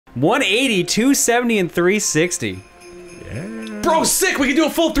180, 270, and 360. Yeah. Bro, sick! We can do a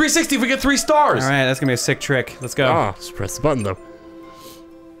full 360 if we get 3 stars! Alright, that's gonna be a sick trick. Let's go. Oh, just press the button though.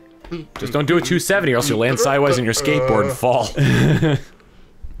 Just don't do a 270 or else you'll land sideways on your skateboard and fall.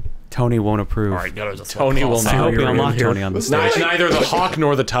 Tony won't approve. Alright, Tony will I not. hope we unlock Tony on this stage. Neither the hawk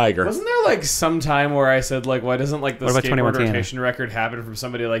nor the tiger. Wasn't there like some time where I said like, why doesn't like the What about Tony skateboard Montana? rotation record happen from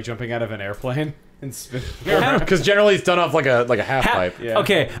somebody like jumping out of an airplane and spinning? Because generally it's done off like a half pipe. Yeah.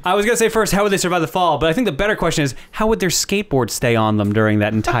 Okay, I was gonna say first, how would they survive the fall? But I think the better question is, how would their skateboard stay on them during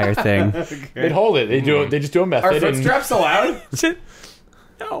that entire thing? They'd hold it. They just do a method. Are foot straps allowed?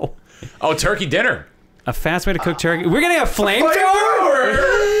 No. Oh, turkey dinner. A fast way to cook turkey. We're getting a flamethrower?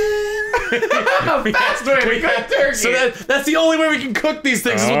 Fast way to cook turkey. So that's the only way we can cook these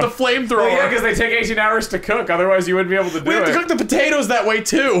things is with the flamethrower. Well, yeah, because they take 18 hours to cook. Otherwise, you wouldn't be able to do it. We have to cook the potatoes that way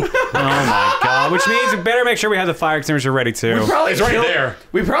too. Oh my god. Which means we better make sure we have the fire extinguisher ready too. It's right there.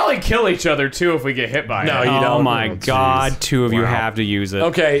 We probably kill each other too if we get hit by it. No, you Oh don't. my god, jeez. two of you have to use it.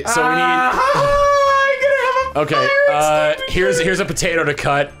 Okay, so we need. Okay, here's a potato to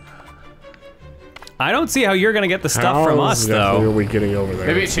cut. I don't see how you're gonna get the stuff from us exactly though. are we getting over there?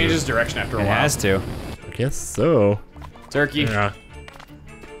 Maybe it changes direction after a It while. has to. I guess so. Turkey. Yeah.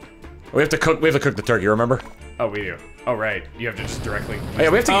 We have to cook the turkey. Remember? Oh, we do. Oh, right. You have to just directly. Oh, yeah,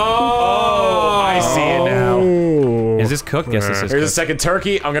 we have to. Oh, I see it now. Oh. Is this cooked? Yes, this is Here's a cooked. second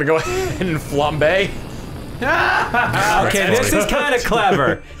turkey. I'm gonna go ahead and flambe. Okay, this is kind of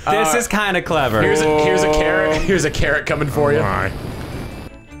clever. This is kind of clever. Here's a carrot. Here's a carrot coming for you. My.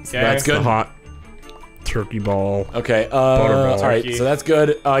 That's The good. hot turkey ball. Okay. Butterball. All right. Turkey. So that's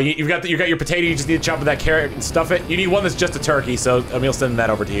good. You got your potato. You just need to chop up that carrot and stuff it. You need one that's just a turkey. So Emil's sending that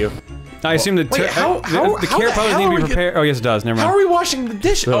over to you. I assume the Wait, how the the carrot hell pose need are to we be prepared. Oh yes, it does. Never How mind. are we washing the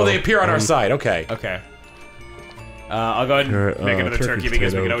dish? So, Oh, they appear on our side. Okay. Okay. I'll go ahead and Carrot, make another turkey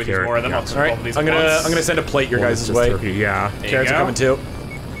because we potato, can always use carrot, more of them. yeah. I'll just All right. both of these I'm at once. gonna send a plate your guys' Just way. turkey, yeah. There you Carrots are go. coming too.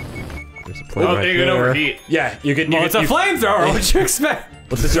 There's a plate Oh, right they can there. overheat. Yeah, you can. Well, it's a flamethrower. What'd you expect?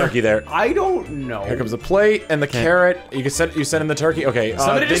 What's the turkey there? I don't know. Here comes the plate and the carrot. You send in the turkey. Okay.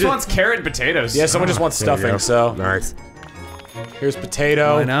 Somebody they just did- wants carrot and potatoes. Yeah, someone just wants There you stuffing. go. So Nice. here's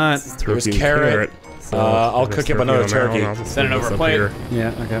potato. Why not? Here's Turkey and carrot. So I'll there's cook up turkey another on that one. turkey. I'll just Send it leave over this a up plate. here.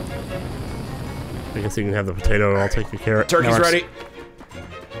 Yeah. Okay. I guess you can have the potato and I'll take the carrot. Turkey's That works. ready.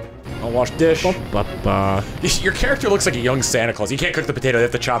 I'll wash dish. Ba-ba. Your character looks like a young Santa Claus. You can't cook the potato. They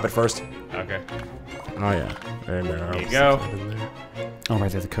have to chop it first. Okay. Oh yeah. And There you go. Oh,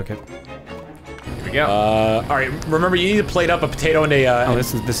 right there to cook it. Here we go. All right. Remember, you need to plate up a potato and a. Oh,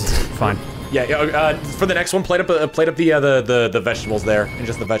 this is fine. Yeah. For the next one, plate up the vegetables there, and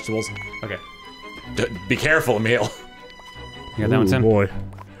just the vegetables. Okay. Be careful, Emil. You got that one, Tim? Boy.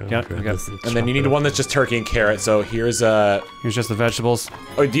 Yeah, I got. And then you need one that's just turkey and carrot. So here's Here's just the vegetables,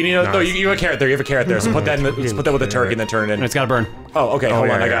 Oh, do you need? No, you have a carrot there. You have a carrot there. So put that in. Just put that with the turkey and then turn it and in. it's got to burn. Oh, okay. Hold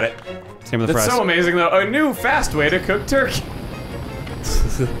yeah, on. I yeah. got it. Same with the That's fries. so amazing, though. A new fast way to cook turkey.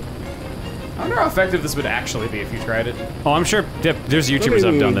 I wonder how effective this would actually be if you tried it. Oh, I'm sure there's YouTubers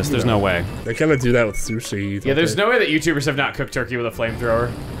that have done this. There's no way. They kind of do that with sushi. Yeah, there's no way that YouTubers have not cooked turkey with a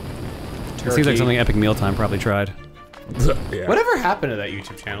flamethrower. It seems like something Epic Mealtime probably tried. Yeah. Whatever happened to that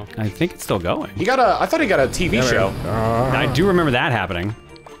YouTube channel? I think it's still going. I thought he got a TV show. I do remember that happening.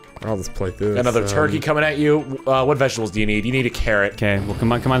 I'll just plate this. Another turkey coming at you. What vegetables do you need? You need a carrot. Okay, well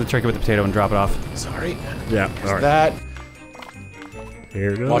combine the turkey with the potato and drop it off. Sorry. Yeah. All right. That.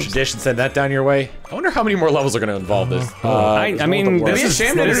 Here it goes. Wash a dish and send that down your way. I wonder how many more levels are going to involve this. I mean, this this is is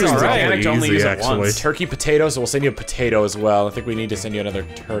shame that this it is is right. organic to only Easy, use it actually. once. turkey potato, so we'll send you a potato as well. I think we need to send you another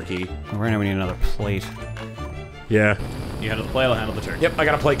turkey. Right now we need another plate. Yeah. You handle the plate, I'll handle the turkey. Yep, I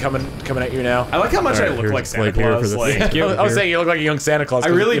got a plate coming at you now. I like how much All right, I look here's like a Santa plate here for Claus. this. Like, Thank you. I was saying you look like a young Santa Claus. I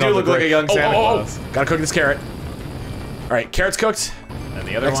 'cause really you do don't look like a young Santa Claus. Gotta cook this carrot. All right, carrot's cooked. And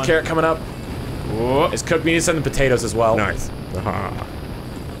the other Next one. carrot coming up. Whoa. It's cooked. We need to send the potatoes as well. Nice. Aha.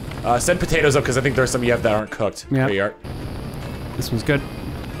 Send potatoes up because I think there's some you have that aren't cooked. Yeah. There you are. This one's good.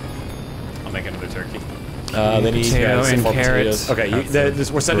 I'll make another turkey. They need Potato some and more carrots. potatoes.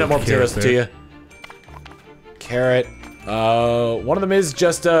 Okay, we're sending up more potatoes to you. Carrot. One of them is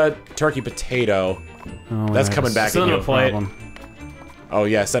just a turkey potato. Oh, That's coming back Send at them you. a plate. Problem. Oh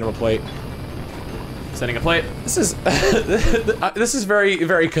yeah, send him a plate. Sending a plate. This is this is very,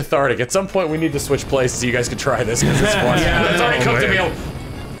 very cathartic. At some point, we need to switch places so you guys can try this because it's fun. Yeah, It's already cooked a man. meal.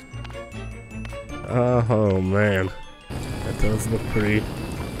 Oh man. That does look pretty.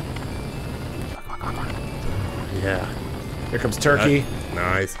 Yeah. Here comes turkey.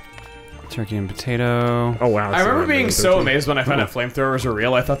 Nice. Turkey and potato. Oh wow. I remember being so amazed when I found out flamethrowers were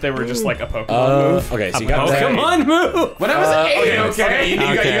real. I thought they were just like a Pokemon move. Okay, so you got that. Pokemon move! When I was 8, Okay, you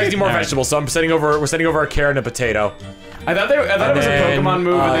guys need more vegetables, so I'm sending over. We're sending over a carrot and a potato. I thought it was a Pokemon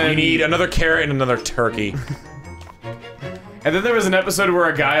move, and then you need another carrot and another turkey. And then there was an episode where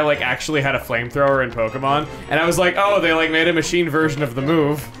a guy like actually had a flamethrower in Pokemon, and I was like, oh, they like made a machine version of the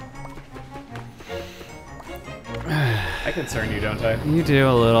move. I concern you, don't I? You do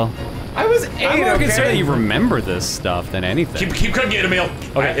a little. I was 8. I'm more concerned that okay? you remember this stuff than anything. Keep cooking it, Emil.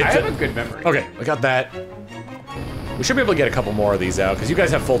 Okay, I have a good memory. Okay, I got that. We should be able to get a couple more of these out because you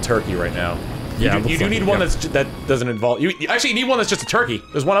guys have full turkey right now. Yeah, you do need one that doesn't involve. You actually need one that's just a turkey.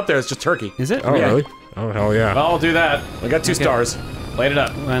 There's one up there that's just turkey. Is it? Oh really? Oh hell yeah. Well, I'll do that. I got 2 stars. Light it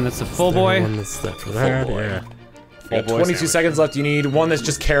up. And it's a full boy. One that's that for that. boy. Yeah. We got 22 seconds left. You need one that's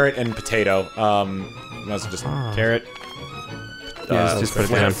just carrot and potato. That's just Carrot. Yeah, just put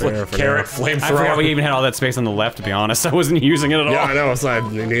it down. Carrot, I forgot flamethrower. we even had all that space on the left, to be honest. I wasn't using it at all. Yeah, I know. It's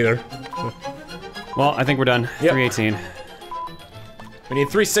not me neither. Well, I think we're done. Yep. 318. We need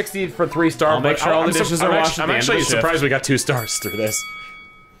 360 for 3 stars. I'll make sure all the dishes are washed at I'm the end of actually the shift. surprised we got 2 stars through this.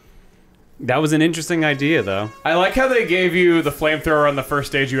 That was an interesting idea, though. I like how they gave you the flamethrower on the first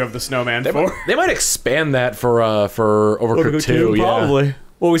stage you have the snowman for. They might expand that for Overcooked 2. Yeah.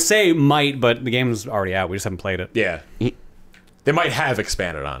 Well, we say might, but the game's already out. We just haven't played it. Yeah. They might have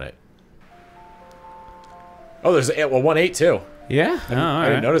expanded on it. Oh, there's 1-8 too. Yeah. Oh, all I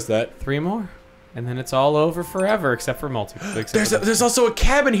didn't right. notice that. 3 more. And then it's all over forever, except for multiplayer. There's also a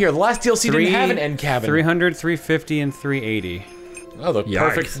cabin here. The last DLC didn't have an end cabin. 300, 350, and 380. Oh, the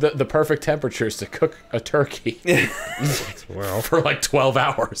Yikes. the perfect temperatures to cook a turkey Well, for like 12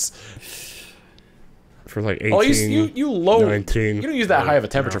 hours. for like 18. Oh, you low. 19. You don't use that high of a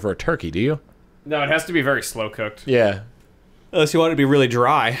temperature for a turkey, do you? No, it has to be very slow cooked. Yeah. Unless you want it to be really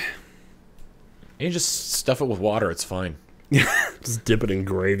dry. You just stuff it with water. It's fine. Just dip it in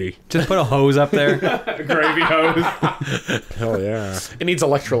gravy. Just put a hose up there. Gravy hose. Hell yeah. It needs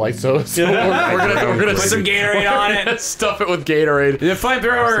electrolytes, though. So we're gonna Put some Gatorade on it. Stuff it with Gatorade. The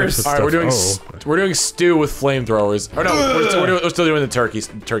flamethrowers. All right, we're doing stew with flamethrowers. Oh no, we're still doing the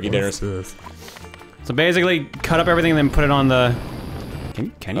turkey dinners. This. So basically, cut up everything and then put it on the...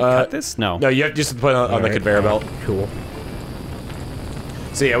 Can you cut this? No. No, you have just to put it on the conveyor belt. Cool.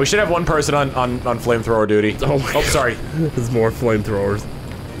 So yeah, we should have one person on flamethrower duty. Oh my God. Sorry. There's more flamethrowers.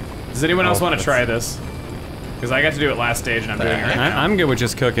 Does anyone else want to try this? Because I got to do it last stage and I'm doing it right now. I'm good with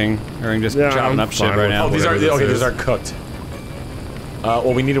just cooking, or just Yeah, chopping I'm up shit fine right with now. Oh, these are Whatever this these is. are cooked.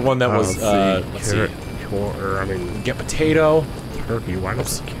 Well, we needed one that was let's see. Get potato. Turkey. Why not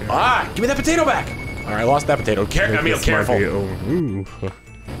carrot? Ah, give me that potato back. All right, I lost that potato. I mean, This might careful. be ooh.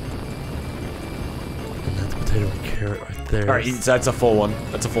 And that's potato and carrot right there. All right, that's a full one.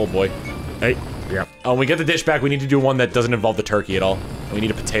 That's a full boy. Hey. Yep. When we get the dish back, we need to do one that doesn't involve the turkey at all. We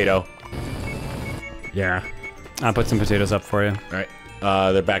need a potato. Yeah. I'll put some potatoes up for you. All right.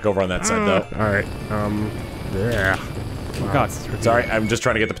 They're back over on that side though. All right. Yeah. Oh, God. Sorry, I'm just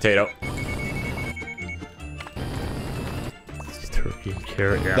trying to get the potato. Turkey and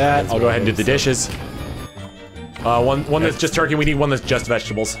carrot. Yeah. That. I'll go ahead and do the dishes. One that's just turkey. We need one that's just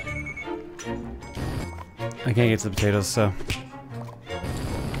vegetables. I can't get to the potatoes, so...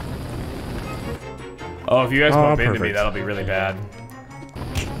 Oh, if you guys bump into me, perfect. that'll be really bad.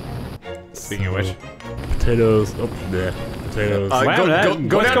 Speaking of which. Potatoes. Oh, yeah. Potatoes. What's down-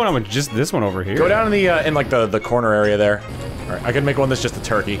 going on with just this one over here? Go down in the in like the corner area there. All right, I can make one that's just a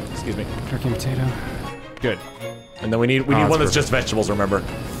turkey. Excuse me. Turkey and potato. Good. And then we need one that's perfect. just vegetables. Remember.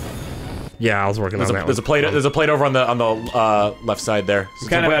 Yeah, I was working on that. There's a plate. There's a plate over on the left side there. So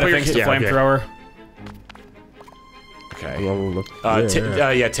Kind of out of put your- things to yeah, flamethrower. Okay. Tim. Oh, put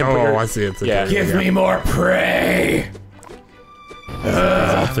your- I see it. Yeah. Give me more prey!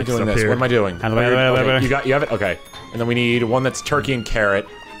 I'm doing this. What am I doing? Out of the way, out of the way, out of the way. You have it. Okay. And then we need one that's turkey and carrot.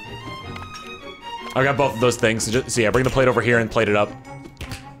 I got both of those things. So yeah, bring the plate over here and plate it up.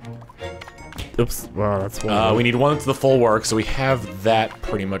 Oops. Wow, that's one. We need one that's the full work, so we have that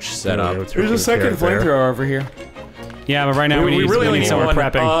pretty much set up. There's a second flamethrower over here. Yeah, but right now we really only need need someone one.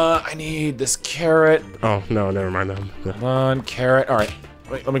 prepping. I need this carrot. Oh no, never mind. Come on, carrot. All right.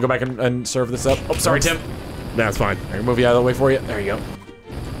 Wait, let me go back and serve this up. Oh, sorry, Tim. That's fine. I can move you out of the way for you. There you go.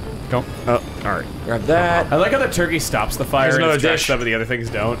 Go. Oh, all right. Grab that. I like how the turkey stops the fire Here's and another it's dish. up, but the other things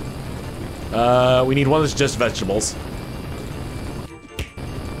don't. We need one that's just vegetables.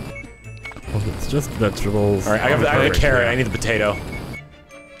 Well, it's just vegetables. All right, I have the carrot. I need the potato.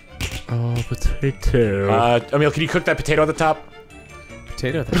 Oh, potato. Emil, can you cook that potato at the top?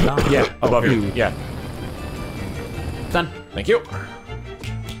 Potato at the top. Yeah, above you. Yeah. Done. Thank you.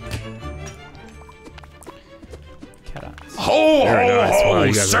 Ho, Very ho, nice. Wow, ho!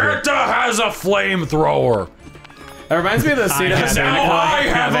 you guys are Santa has a flamethrower. That reminds me of the scene in the Santa Now Claus. I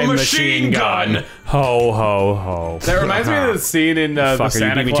have a machine gun. Ho ho ho. That reminds me of the scene in the Fucker, you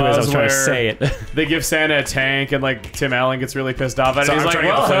Santa beat me to it as I Claus was trying to where say it. they give Santa a tank and like Tim Allen gets really pissed off at it. So He's I'm like, trying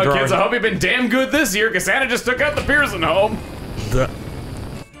to get well, the hell, flamethrower. kids, I hope you've been damn good this year because Santa just took out the Pearson home.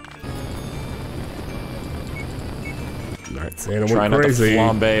 Alright, Santa Try went not to crazy.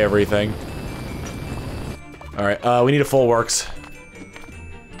 flambe everything. Alright, we need a full works.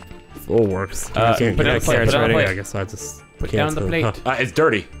 Full works. Put it on the plate, carrots put it on the ready. plate. I guess I just Put down the plate. It's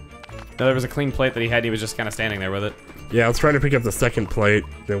dirty. No, there was a clean plate that he had. He was just kind of standing there with it. Yeah, I was trying to pick up the second plate.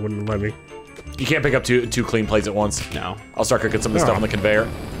 They wouldn't let me. You can't pick up two clean plates at once. No. I'll start cooking some of the stuff on the conveyor.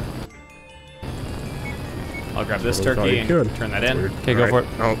 I'll grab this I thought turkey you and could. turn that in. Weird. Okay, go for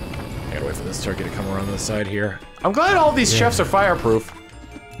Alright. it. Oh, I gotta wait for this turkey to come around to the side here. I'm glad all these chefs are fireproof.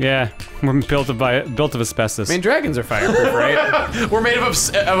 Yeah, we're built of asbestos. I mean, dragons are fireproof, right? We're made of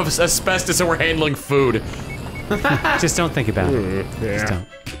asbestos and we're handling food. Just don't think about it. Just yeah. don't.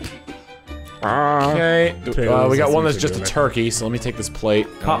 Okay, we got one that's seems just a good. turkey, so let me take this plate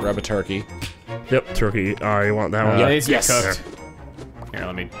and I'll grab a turkey. Yep, turkey. You want that one? It needs to be Yes. cooked. Here,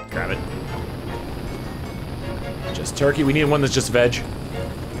 let me grab it. Just turkey. We need one that's just veg.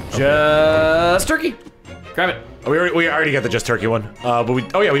 Just turkey. Grab it. Oh, we already got the just turkey one. But we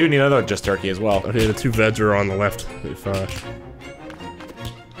do need another just turkey as well. Okay, the two veg are on the left. If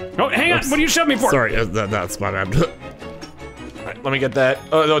Oh, hang on! What do you shove me for? sorry, that's my bad. Alright, let me get that.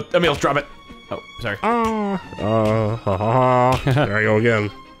 Oh, no, Emil, drop it. Oh, sorry. There I go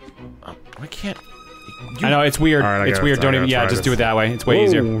again. I can't. I know it's weird. Alright, I It's gotta- weird. I Don't gotta even. Yeah, try just this. do it that way. It's way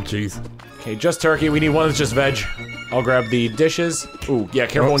easier. Oh, jeez. Okay, just turkey. We need one that's just veg. I'll grab the dishes. Ooh, yeah,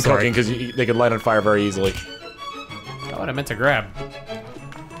 careful Oh, when sorry. cooking because they could light on fire very easily. Oh, what I meant to grab.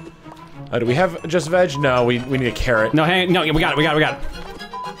 Do we have just veg? No, we need a carrot. No, hang. No, we got it. We got it.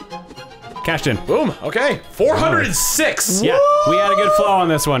 Cashed in. Boom. Okay, 406. Yeah, we had a good flow on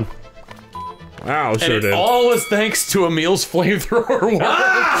this one. Wow, And sure it did. all is thanks to Emil's flamethrower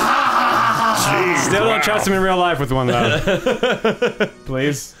work. Still don't trust him in real life with one though.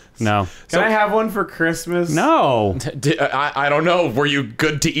 Please. No. Can I have one for Christmas? No. I don't know. Were you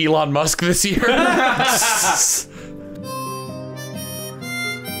good to Elon Musk this year?